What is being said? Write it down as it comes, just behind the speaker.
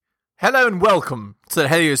Hello and welcome to the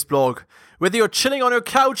Helios blog. Whether you're chilling on your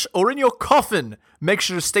couch or in your coffin, make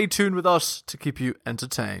sure to stay tuned with us to keep you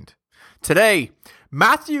entertained. Today,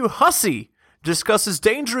 Matthew Hussey discusses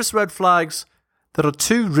dangerous red flags that are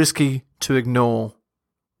too risky to ignore.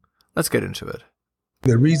 Let's get into it.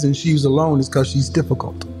 The reason she's alone is because she's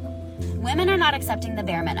difficult. Women are not accepting the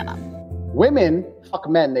bare minimum. Women fuck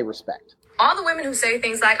men they respect. All the women who say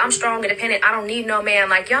things like, I'm strong, independent, I don't need no man,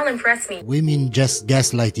 like, y'all impress me. Women just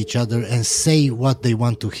gaslight each other and say what they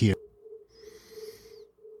want to hear.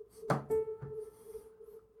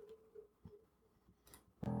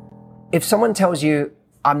 If someone tells you,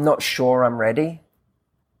 I'm not sure I'm ready,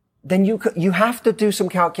 then you have to do some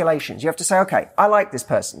calculations. You have to say, okay, I like this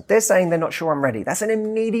person. They're saying they're not sure I'm ready. That's an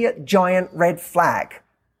immediate giant red flag.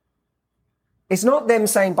 It's not them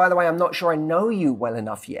saying, by the way, I'm not sure I know you well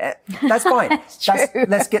enough yet. That's fine.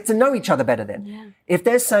 Let's get to know each other better then. Yeah. If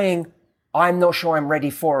they're saying, I'm not sure I'm ready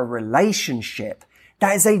for a relationship,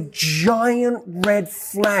 that is a giant red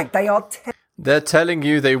flag. They're telling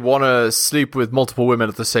you they want to sleep with multiple women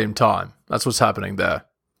at the same time. That's what's happening there.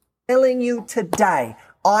 Telling you today,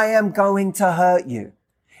 I am going to hurt you.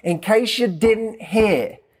 In case you didn't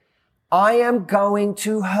hear, I am going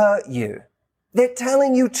to hurt you. They're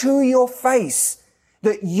telling you to your face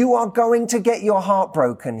that you are going to get your heart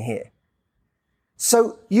broken here.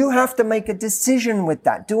 So you have to make a decision with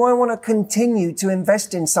that. Do I want to continue to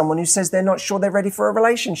invest in someone who says they're not sure they're ready for a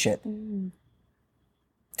relationship? Do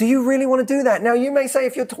you really want to do that? Now, you may say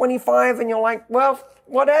if you're 25 and you're like, well,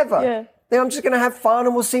 whatever. Then I'm just going to have fun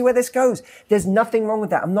and we'll see where this goes. There's nothing wrong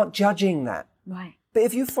with that. I'm not judging that. Right. But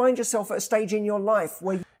if you find yourself at a stage in your life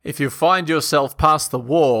where If you find yourself past the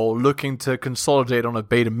wall looking to consolidate on a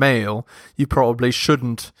beta male, you probably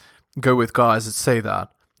shouldn't go with guys that say that.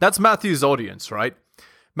 That's Matthew's audience, right?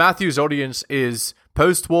 Matthew's audience is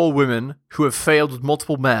post-war women who have failed with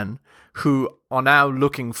multiple men who are now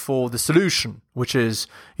looking for the solution, which is,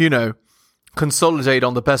 consolidate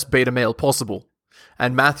on the best beta male possible.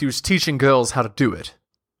 And Matthew's teaching girls how to do it.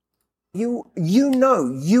 You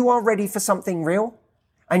know you are ready for something real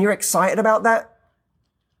and you're excited about that.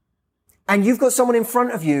 And you've got someone in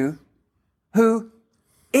front of you who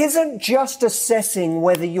isn't just assessing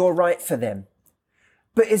whether you're right for them,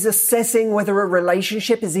 but is assessing whether a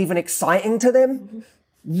relationship is even exciting to them.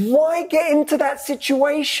 Why get into that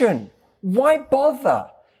situation? Why bother?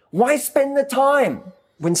 Why spend the time?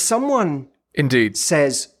 When someone Indeed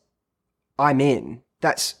says, I'm in,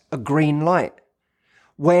 that's a green light.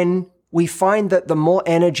 When we find that the more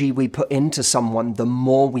energy we put into someone, the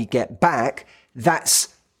more we get back,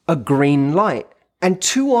 that's a green light. And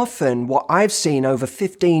too often, what I've seen over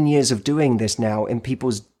 15 years of doing this now in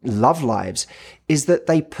people's love lives is that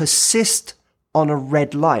they persist on a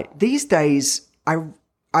red light. These days, I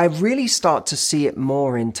really start to see it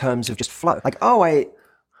more in terms of just flow.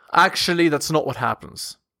 Actually, that's not what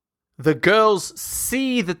happens. The girls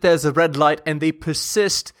see that there's a red light and they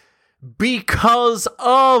persist because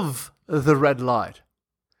of the red light.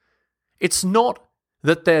 It's not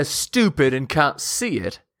that they're stupid and can't see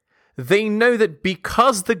it. They know that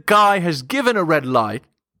because the guy has given a red light,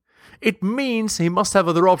 it means he must have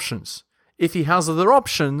other options. If he has other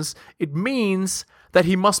options, it means that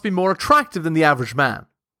he must be more attractive than the average man.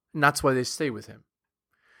 And that's why they stay with him.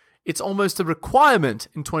 It's almost a requirement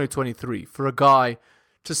in 2023 for a guy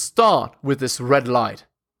to start with this red light.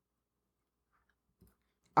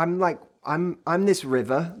 I'm this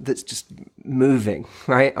river that's just moving,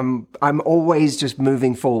 right? I'm always just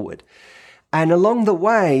moving forward. And along the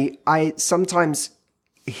way, I sometimes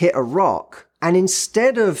hit a rock. And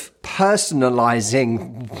instead of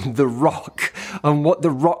personalizing the rock and what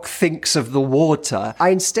the rock thinks of the water, I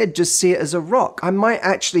instead just see it as a rock. I might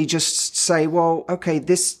actually just say, well, okay,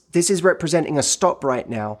 this is representing a stop right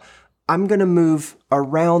now. I'm going to move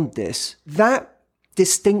around this. That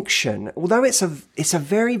distinction, although it's a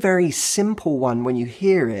very, very simple one when you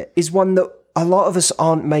hear it, is one that a lot of us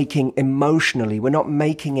aren't making emotionally. We're not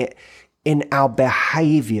making it in our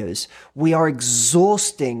behaviors. We are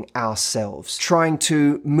exhausting ourselves trying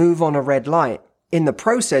to move on a red light. In the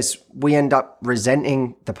process, we end up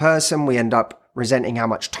resenting the person. We end up resenting how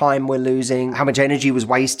much time we're losing, how much energy was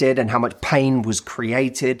wasted, and how much pain was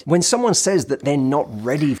created. When someone says that they're not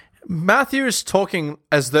ready. Matthew is talking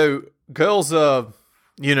as though girls are,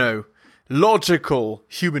 logical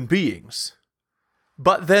human beings.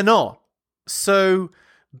 But they're not. So,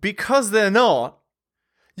 because they're not,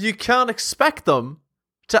 you can't expect them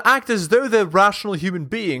to act as though they're rational human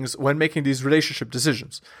beings when making these relationship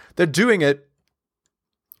decisions. They're doing it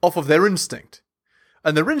off of their instinct.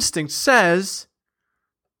 And their instinct says,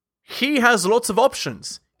 he has lots of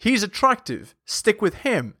options. He's attractive. Stick with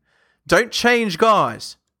him. Don't change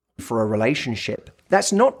guys. For a relationship,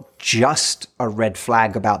 that's not just a red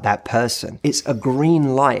flag about that person. It's a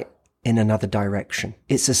green light in another direction.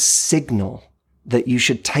 It's a signal that you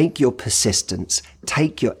should take your persistence,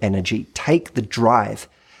 take your energy, take the drive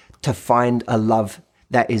to find a love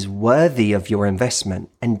that is worthy of your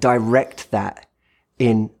investment and direct that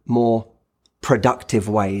in more productive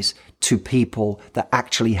ways to people that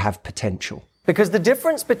actually have potential. Because the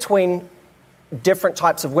difference between different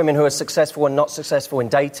types of women who are successful and not successful in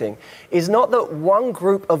dating is not that one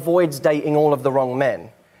group avoids dating all of the wrong men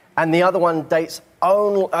and the other one dates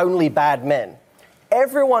only bad men.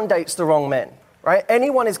 Everyone dates the wrong men, right?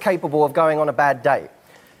 Anyone is capable of going on a bad date.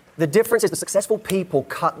 The difference is the successful people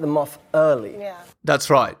cut them off early. Yeah. That's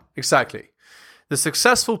right, exactly. The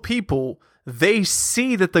successful people, they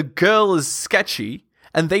see that the girl is sketchy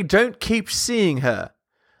and they don't keep seeing her.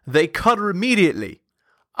 They cut her immediately.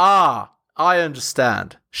 Ah, I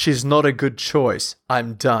understand. She's not a good choice.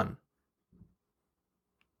 I'm done.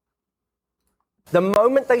 The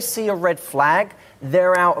moment they see a red flag,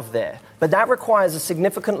 they're out of there. But that requires a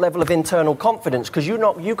significant level of internal confidence because you've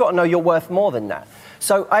got to know you're worth more than that.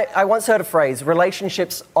 So I once heard a phrase,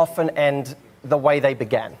 relationships often end the way they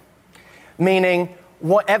began. Meaning,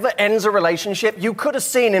 whatever ends a relationship, you could have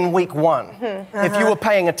seen in week one if you were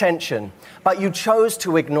paying attention, but you chose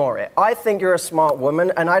to ignore it. I think you're a smart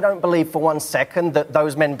woman, and I don't believe for 1 second that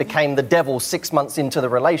those men became the devil 6 months into the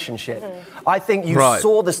relationship. I think you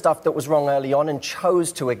saw the stuff that was wrong early on and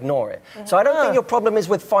chose to ignore it. So I don't think your problem is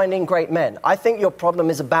with finding great men. I think your problem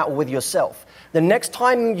is a battle with yourself. The next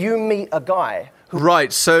time you meet a guy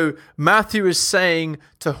Right, so Matthew is saying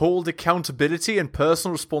to hold accountability and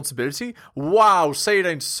personal responsibility. Wow, say it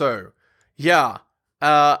ain't so. Yeah,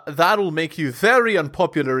 that'll make you very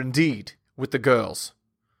unpopular indeed with the girls.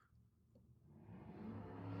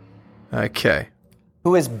 Okay.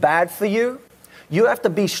 who is bad for you, you have to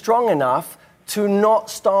be strong enough to not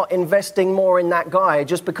start investing more in that guy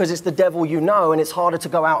just because it's the devil you know and it's harder to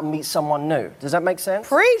go out and meet someone new. Does that make sense?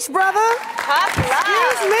 Preach, brother!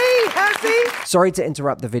 Excuse me, Hussey! Sorry to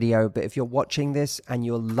interrupt the video, but if you're watching this and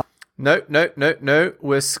you're No.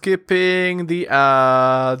 We're skipping the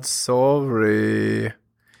ads. Sorry.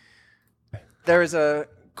 There is a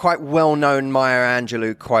quite well-known Maya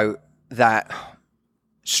Angelou quote that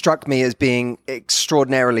struck me as being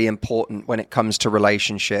extraordinarily important when it comes to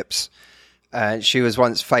relationships. She was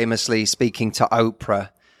once famously speaking to Oprah,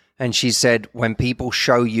 and she said, when people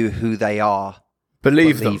show you who they are,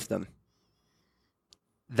 believe them.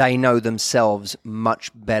 They know themselves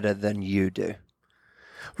much better than you do.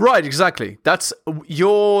 Right, exactly. That's,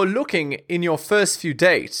 you're looking in your first few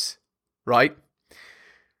dates, right?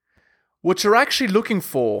 What you're actually looking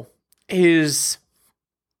for is,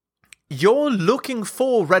 you're looking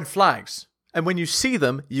for red flags. And when you see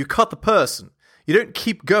them, you cut the person. You don't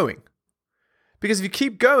keep going. Because if you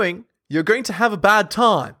keep going, you're going to have a bad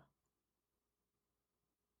time.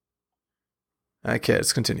 Okay,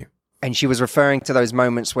 let's continue. And she was referring to those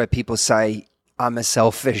moments where people say, I'm a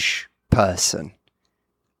selfish person.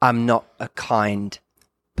 I'm not a kind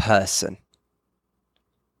person.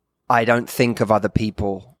 I don't think of other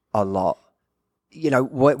people a lot. You know,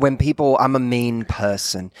 when people, I'm a mean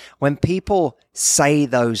person. When people say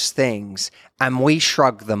those things and we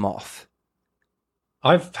shrug them off.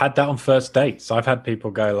 I've had that on first dates. I've had people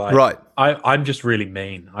go like, right, I'm just really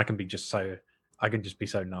mean. I can just be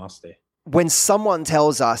so nasty. When someone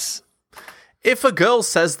tells us, if a girl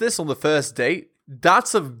says this on the first date,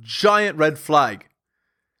 that's a giant red flag.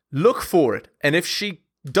 Look for it. And if she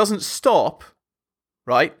doesn't stop,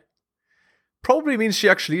 right, probably means she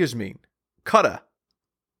actually is mean. Cut her.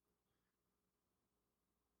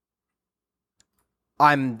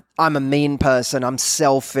 I'm a mean person. I'm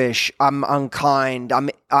selfish. I'm unkind.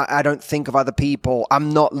 I don't think of other people. I'm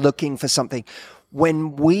not looking for something.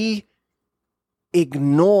 When we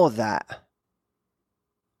ignore that,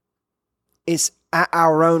 it's at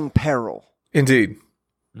our own peril. Indeed.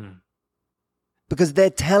 Because they're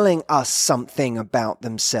telling us something about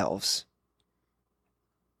themselves.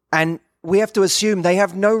 And we have to assume they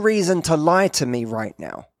have no reason to lie to me right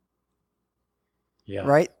now. Yeah.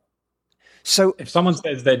 Right? So if someone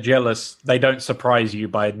says they're jealous, they don't surprise you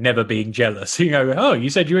by never being jealous. You go, oh, you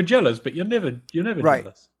said you were jealous, but you're never right.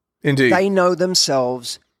 jealous. Indeed. They know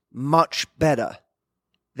themselves much better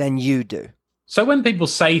than you do. So when people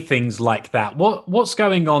say things like that, what's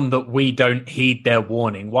going on that we don't heed their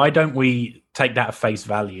warning? Why don't we take that at face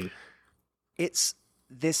value? It's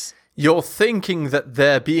this. You're thinking that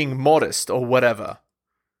they're being modest or whatever.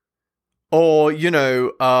 Or, you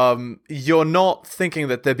know, you're not thinking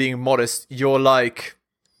that they're being modest. You're like,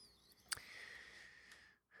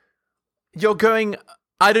 you're going,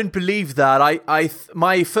 I don't believe that.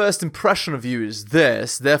 My first impression of you is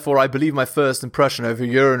this, therefore I believe my first impression over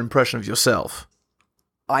your impression of yourself.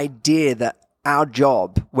 Idea that our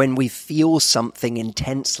job, when we feel something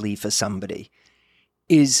intensely for somebody,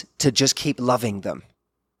 is to just keep loving them.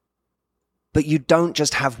 But you don't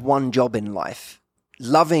just have one job in life.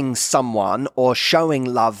 Loving someone or showing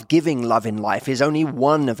love, giving love in life is only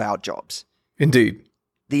one of our jobs. Indeed.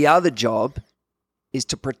 The other job is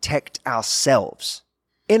to protect ourselves.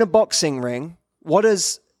 In a boxing ring, what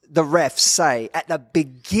does the ref say at the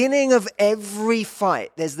beginning of every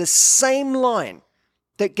fight? There's the same line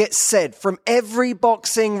that gets said from every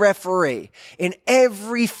boxing referee in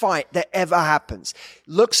every fight that ever happens.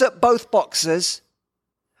 Looks at both boxers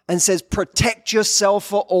and says, protect yourself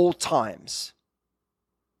for all times.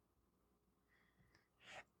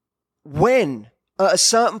 When, at a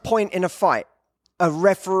certain point in a fight, a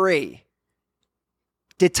referee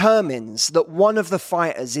determines that one of the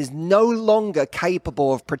fighters is no longer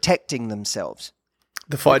capable of protecting themselves,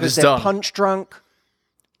 the fight is they're done. Punch drunk,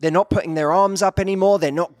 they're not putting their arms up anymore,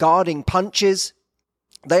 they're not guarding punches,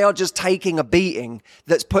 they are just taking a beating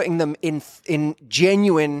that's putting them in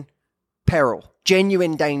genuine peril,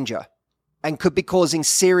 genuine danger, and could be causing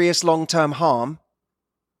serious long-term harm.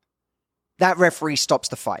 That referee stops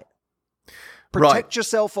the fight. Protect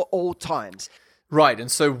yourself at all times. Right, and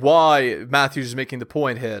so why, Matthew's is making the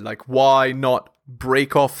point here, like why not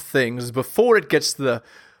break off things before it gets to the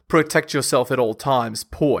protect yourself at all times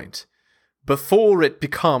point, before it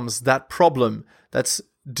becomes that problem that's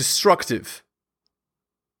destructive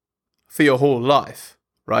for your whole life,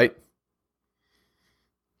 right?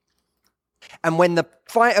 And when the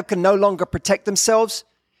fighter can no longer protect themselves,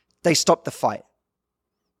 they stop the fight.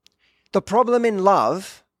 The problem in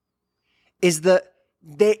love is that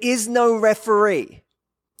there is no referee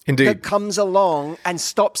Indeed. that comes along and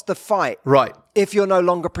stops the fight. Right. If you're no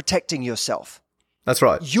longer protecting yourself. That's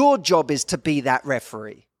right. Your job is to be that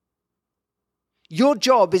referee. Your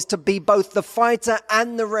job is to be both the fighter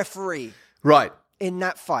and the referee. Right. In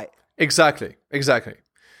that fight. Exactly.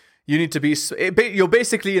 You need to be, you're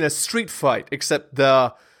basically in a street fight, except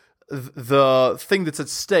the thing that's at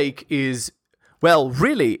stake is, well,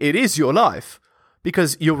 really, it is your life.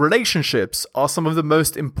 Because your relationships are some of the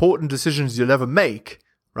most important decisions you'll ever make,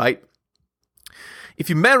 right? If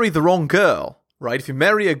you marry the wrong girl, right? If you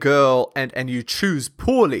marry a girl and you choose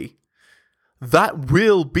poorly, that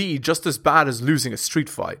will be just as bad as losing a street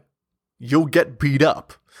fight. You'll get beat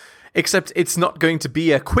up. Except it's not going to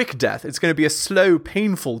be a quick death. It's going to be a slow,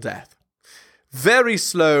 painful death. Very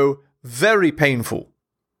slow, very painful.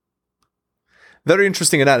 Very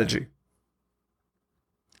interesting analogy.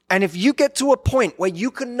 And if you get to a point where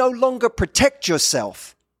you can no longer protect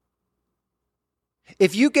yourself,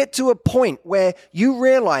 if you get to a point where you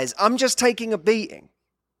realize I'm just taking a beating,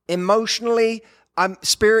 emotionally, I'm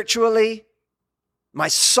spiritually, my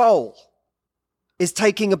soul is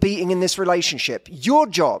taking a beating in this relationship, your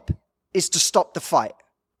job is to stop the fight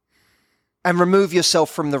and remove yourself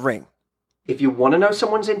from the ring. If you want to know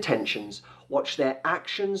someone's intentions, watch their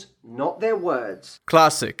actions, not their words.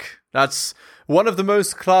 Classic. That's one of the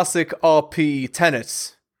most classic RP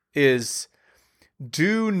tenets is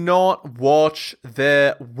do not watch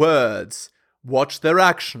their words, watch their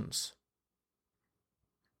actions.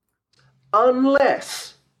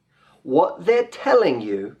 Unless what they're telling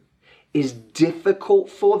you is difficult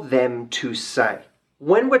for them to say.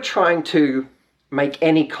 When we're trying to make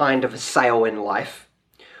any kind of a sale in life,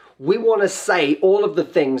 we want to say all of the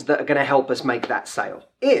things that are going to help us make that sale.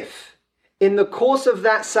 If, in the course of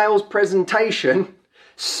that sales presentation,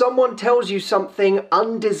 someone tells you something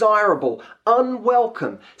undesirable,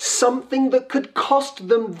 unwelcome, something that could cost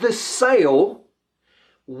them the sale,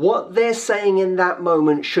 what they're saying in that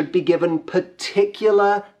moment should be given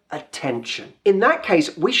particular attention. In that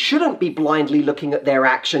case, we shouldn't be blindly looking at their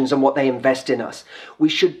actions and what they invest in us. We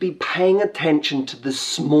should be paying attention to the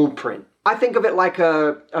small print. I think of it like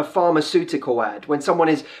a pharmaceutical ad, when someone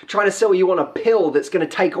is trying to sell you on a pill that's going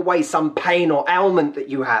to take away some pain or ailment that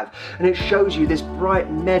you have, and it shows you this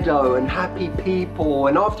bright meadow and happy people,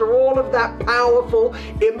 and after all of that powerful,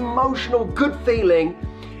 emotional, good feeling,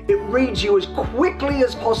 it reads you as quickly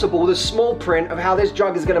as possible the small print of how this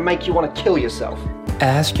drug is going to make you want to kill yourself.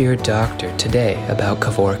 Ask your doctor today about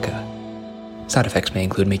Kavorka. Side effects may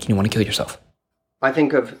include making you want to kill yourself. I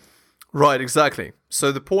think of... Right, exactly.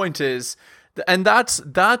 So the point is, and that's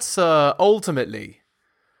ultimately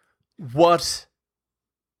what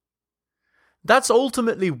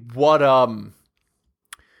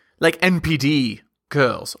like NPD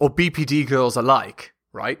girls or BPD girls are like,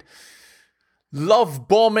 right? love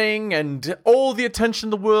bombing and all the attention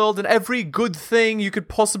in the world and every good thing you could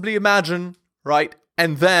possibly imagine, right?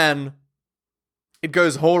 And then it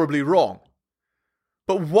goes horribly wrong.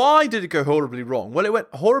 But why did it go horribly wrong? Well, it went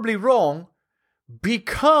horribly wrong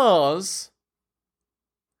because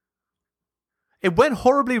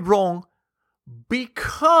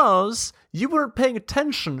you weren't paying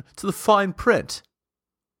attention to the fine print.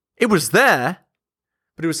 It was there,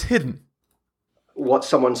 but it was hidden. What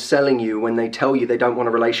someone's selling you when they tell you they don't want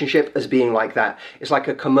a relationship as being like that. It's like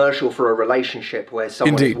a commercial for a relationship where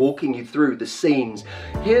someone is walking you through the scenes.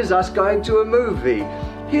 Here's us going to a movie.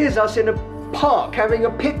 Here's us in a park having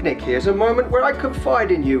a picnic. Here's a moment where I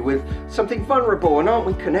confide in you with something vulnerable, and aren't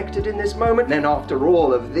we connected in this moment? Then after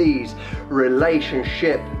all of these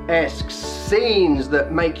relationship-esque scenes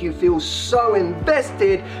that make you feel so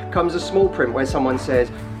invested comes a small print where someone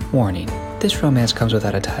says, Warning, this romance comes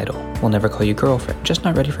without a title. We'll never call you girlfriend, just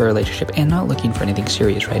not ready for a relationship and not looking for anything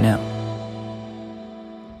serious right now.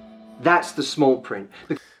 That's the small print.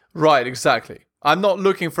 Right, exactly. I'm not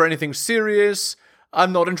looking for anything serious.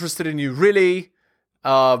 I'm not interested in you really.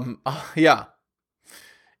 Yeah.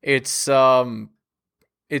 It's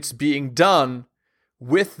being done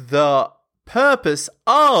with the purpose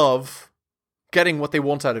of getting what they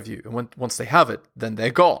want out of you. And once they have it, then they're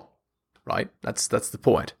gone. Right? That's the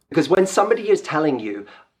point. Because when somebody is telling you,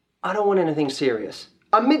 I don't want anything serious,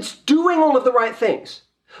 amidst doing all of the right things,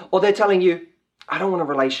 or they're telling you, I don't want a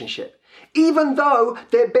relationship, even though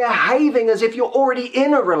they're behaving as if you're already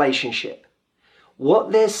in a relationship,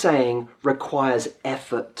 what they're saying requires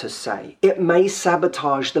effort to say. It may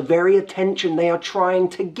sabotage the very attention they are trying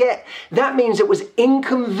to get. That means it was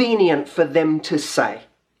inconvenient for them to say.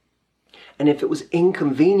 And if it was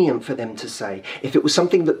inconvenient for them to say, if it was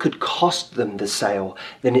something that could cost them the sale,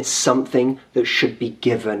 then it's something that should be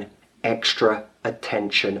given extra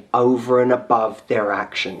attention over and above their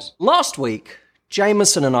actions. Last week,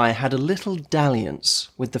 Jameson and I had a little dalliance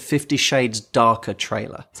with the 50 Shades Darker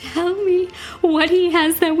trailer. Tell me what he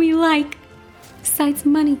has that we like. Besides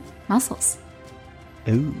money, muscles.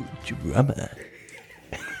 Ooh, drama.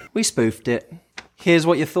 We spoofed it. Here's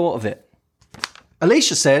what you thought of it.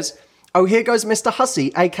 Alicia says, oh, here goes Mr.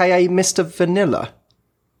 Hussey, a.k.a. Mr. Vanilla,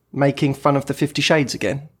 making fun of the 50 Shades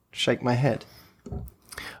again. Shake my head.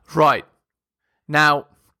 Right. Now,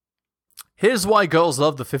 here's why girls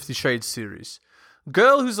love the 50 Shades series.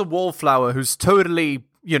 Girl who's a wallflower, who's totally,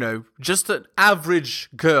 just an average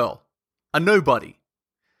girl, a nobody,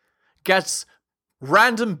 gets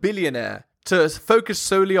random billionaire to focus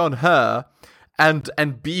solely on her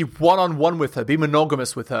and be one-on-one with her, be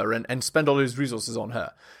monogamous with her, and spend all his resources on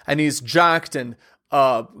her. And he's jacked and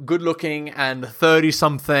good-looking and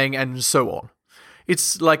 30-something and so on.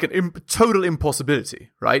 It's like a total impossibility,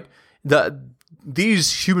 right?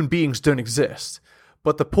 These human beings don't exist.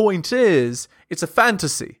 But the point is, it's a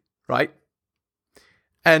fantasy, right?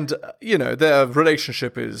 And, their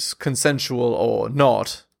relationship is consensual or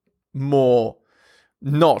not, more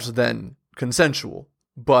not than consensual.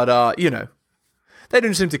 But, they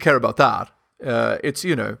don't seem to care about that.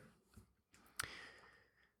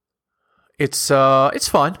 It's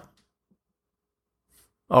fine.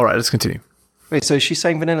 All right, let's continue. Wait, so she's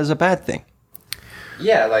saying vanilla's a bad thing?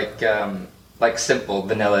 Yeah, like simple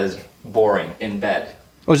vanilla is boring in bed.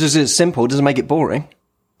 Or just it's simple, doesn't make it boring.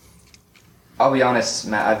 I'll be honest,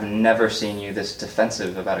 Matt, I've never seen you this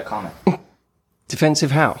defensive about a comment.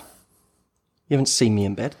 Defensive how? You haven't seen me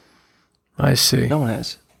in bed. I see. No one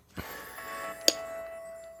has.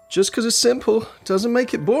 Just because it's simple doesn't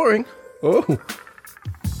make it boring.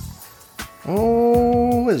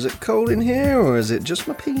 Oh, is it cold in here or is it just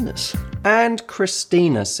my penis? And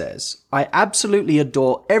Christina says, I absolutely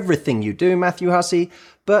adore everything you do, Matthew Hussey,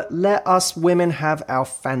 but let us women have our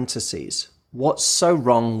fantasies. What's so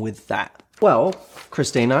wrong with that? Well,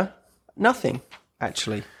 Christina, nothing,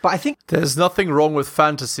 actually. But I think there's nothing wrong with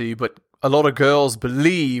fantasy, but a lot of girls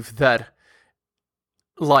believe that,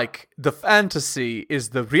 like, the fantasy is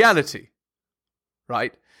the reality,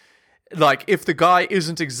 right? Like, if the guy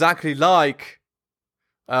isn't exactly like,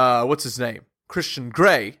 what's his name? Christian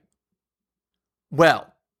Grey,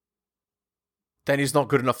 well, then he's not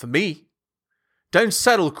good enough for me. Don't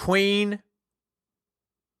settle, queen.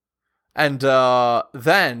 And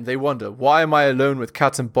then they wonder, why am I alone with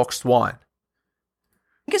cats and boxed wine?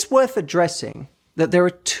 I think it's worth addressing that there are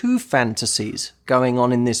two fantasies going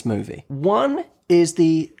on in this movie. One is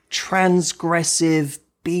the transgressive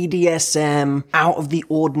BDSM, out of the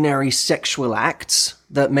ordinary sexual acts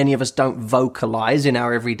that many of us don't vocalize in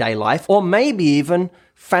our everyday life, or maybe even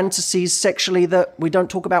fantasies sexually that we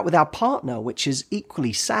don't talk about with our partner, which is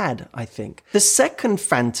equally sad, I think. The second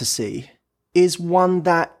fantasy is one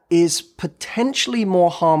that is potentially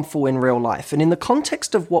more harmful in real life. And in the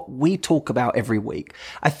context of what we talk about every week,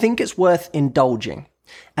 I think it's worth indulging.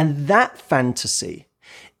 And that fantasy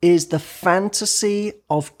is the fantasy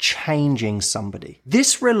of changing somebody.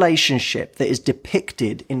 This relationship that is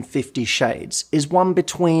depicted in 50 Shades is one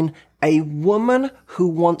between a woman who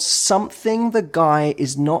wants something the guy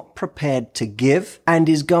is not prepared to give and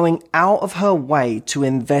is going out of her way to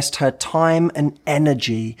invest her time and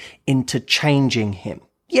energy into changing him.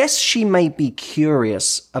 Yes, she may be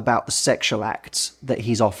curious about the sexual acts that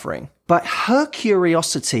he's offering, but her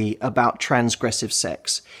curiosity about transgressive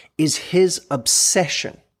sex is his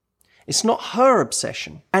obsession. It's not her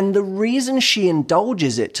obsession. And the reason she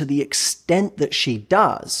indulges it to the extent that she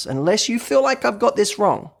does, unless you feel like I've got this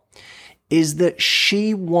wrong, is that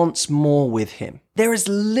she wants more with him. There is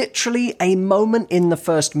literally a moment in the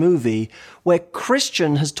first movie where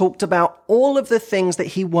Christian has talked about all of the things that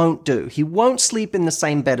he won't do. He won't sleep in the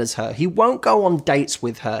same bed as her. He won't go on dates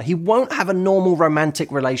with her. He won't have a normal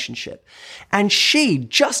romantic relationship. And she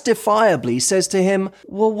justifiably says to him,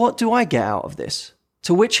 well, what do I get out of this?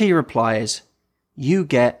 To which he replies, you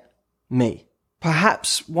get me.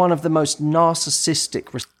 Perhaps one of the most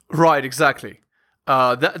narcissistic... Right, exactly.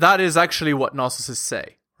 That is actually what narcissists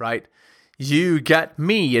say, right? You get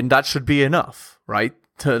me, and that should be enough, right?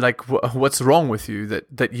 What's wrong with you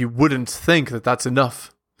that you wouldn't think that that's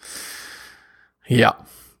enough? Yeah,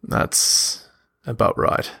 that's about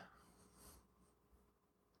right.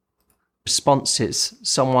 Responses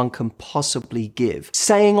someone can possibly give,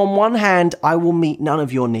 saying on one hand, I will meet none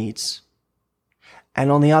of your needs, and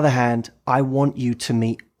on the other hand, I want you to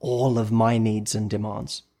meet all of my needs and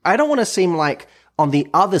demands. I don't want to seem like on the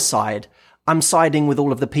other side, I'm siding with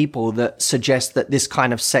all of the people that suggest that this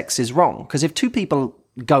kind of sex is wrong. Because if two people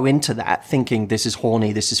go into that thinking this is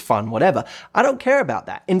horny, this is fun, whatever, I don't care about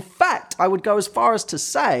that. In fact, I would go as far as to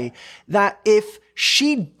say that if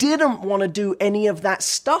she didn't want to do any of that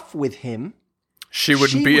stuff with him, she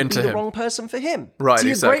wouldn't be into him. The wrong person for him. Right, See,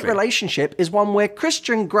 exactly. A great relationship is one where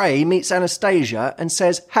Christian Grey meets Anastasia and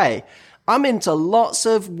says, hey, I'm into lots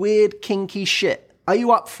of weird, kinky shit. Are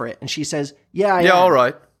you up for it? And she says, yeah, I am. All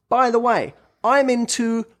right. By the way, I'm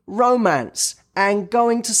into romance and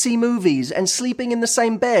going to see movies and sleeping in the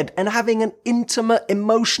same bed and having an intimate,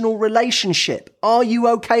 emotional relationship. Are you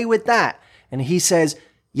okay with that? And he says,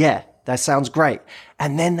 yeah, that sounds great.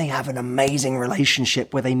 And then they have an amazing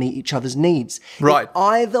relationship where they meet each other's needs. Right. If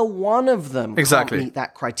either one of them can't meet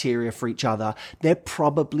that criteria for each other, they're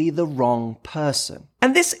probably the wrong person.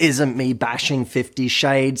 And this isn't me bashing 50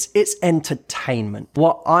 Shades, it's entertainment.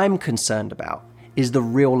 What I'm concerned about is the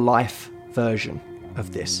real life version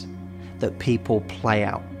of this that people play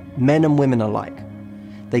out, men and women alike.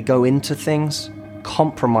 They go into things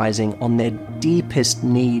compromising on their deepest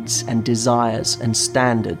needs and desires and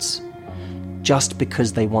standards just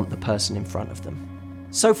because they want the person in front of them.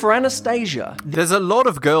 So for Anastasia... There's a lot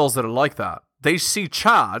of girls that are like that. They see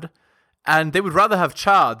Chad, and they would rather have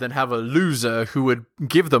Chad than have a loser who would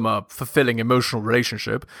give them a fulfilling emotional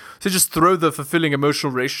relationship. So they just throw the fulfilling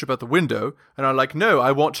emotional relationship out the window, and are like, no,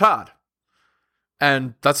 I want Chad.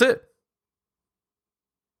 And that's it.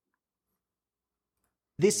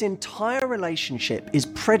 This entire relationship is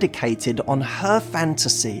predicated on her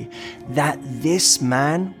fantasy that this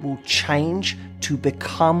man will change to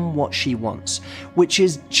become what she wants, which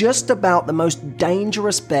is just about the most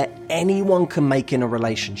dangerous bet anyone can make in a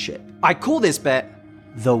relationship. I call this bet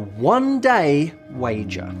the one-day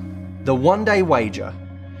wager. The one-day wager.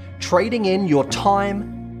 Trading in your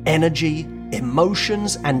time, energy,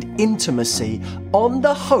 emotions, and intimacy on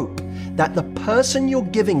the hope that the person you're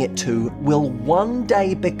giving it to will one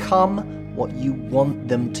day become what you want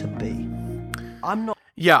them to be. I'm not...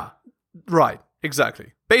 Yeah, right,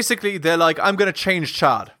 exactly. Basically, they're like, I'm going to change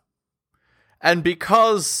Chad. And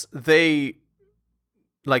because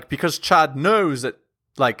because Chad knows that,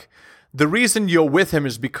 the reason you're with him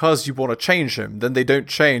is because you want to change him, then they don't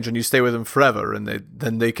change and you stay with him forever, and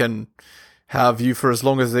then they can have you for as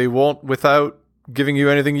long as they want without giving you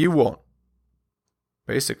anything you want.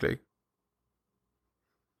 Basically.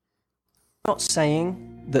 I'm not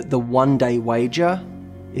saying that the one-day wager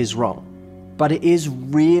is wrong, but it is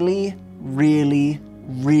really, really,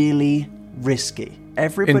 really risky.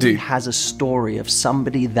 Everybody has a story of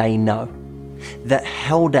somebody they know that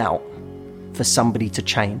held out for somebody to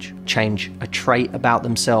change a trait about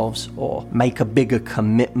themselves, or make a bigger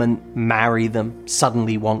commitment, marry them,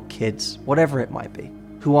 suddenly want kids, whatever it might be,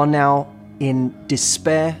 who are now in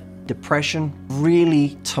despair, depression,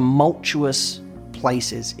 really tumultuous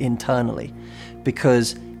places internally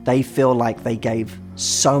because they feel like they gave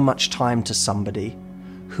so much time to somebody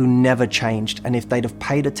who never changed. And if they'd have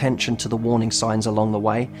paid attention to the warning signs along the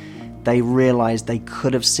way, they realized they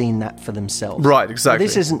could have seen that for themselves. Right, exactly. Now,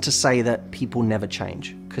 this isn't to say that people never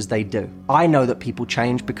change, because they do. I know that people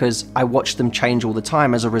change because I watch them change all the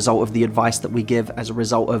time as a result of the advice that we give, as a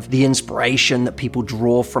result of the inspiration that people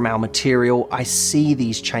draw from our material. I see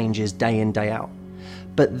these changes day in, day out.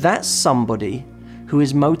 But that's somebody who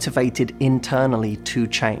is motivated internally to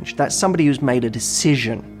change. That's somebody who's made a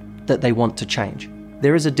decision that they want to change.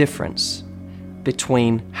 There is a difference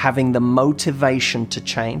between having the motivation to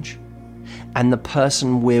change and the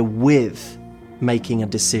person we're with making a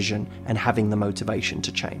decision and having the motivation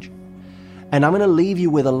to change. And I'm going to leave you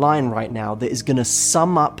with a line right now that is going to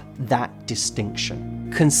sum up that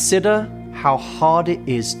distinction. Consider how hard it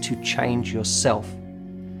is to change yourself,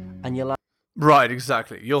 and you'll... Right,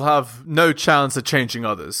 exactly. You'll have no chance at changing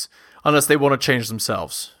others unless they want to change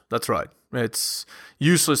themselves. That's right. It's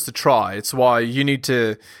useless to try. It's why you need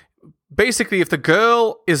to... Basically, if the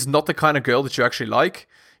girl is not the kind of girl that you actually like,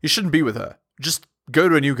 you shouldn't be with her. Just go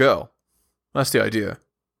to a new girl. That's the idea.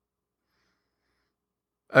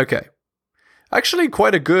 Okay. Actually,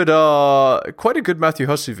 quite a good Matthew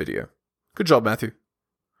Hussey video. Good job, Matthew.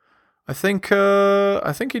 I think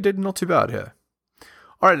he did not too bad here.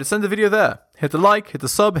 Alright, let's end the video there. Hit the like, hit the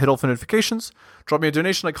sub, hit all for notifications. Drop me a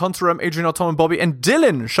donation like Hunter M, Adrian, Tom, and Bobby, and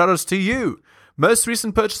Dylan. Shoutouts to you. Most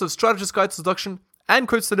recent purchase of Strategist Guide to Seduction and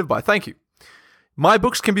Quotes to Live By. Thank you. My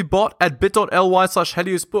books can be bought at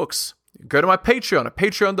bit.ly/Helios Books. Go to my Patreon at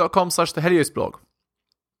patreon.com/theheliosblog.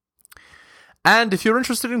 And if you're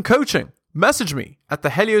interested in coaching, message me at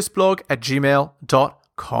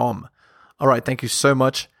theheliosblog@gmail.com. Alright, thank you so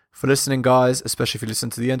much for listening, guys, especially if you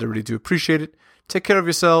listen to the end. I really do appreciate it. Take care of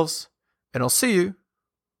yourselves, and I'll see you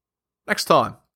next time.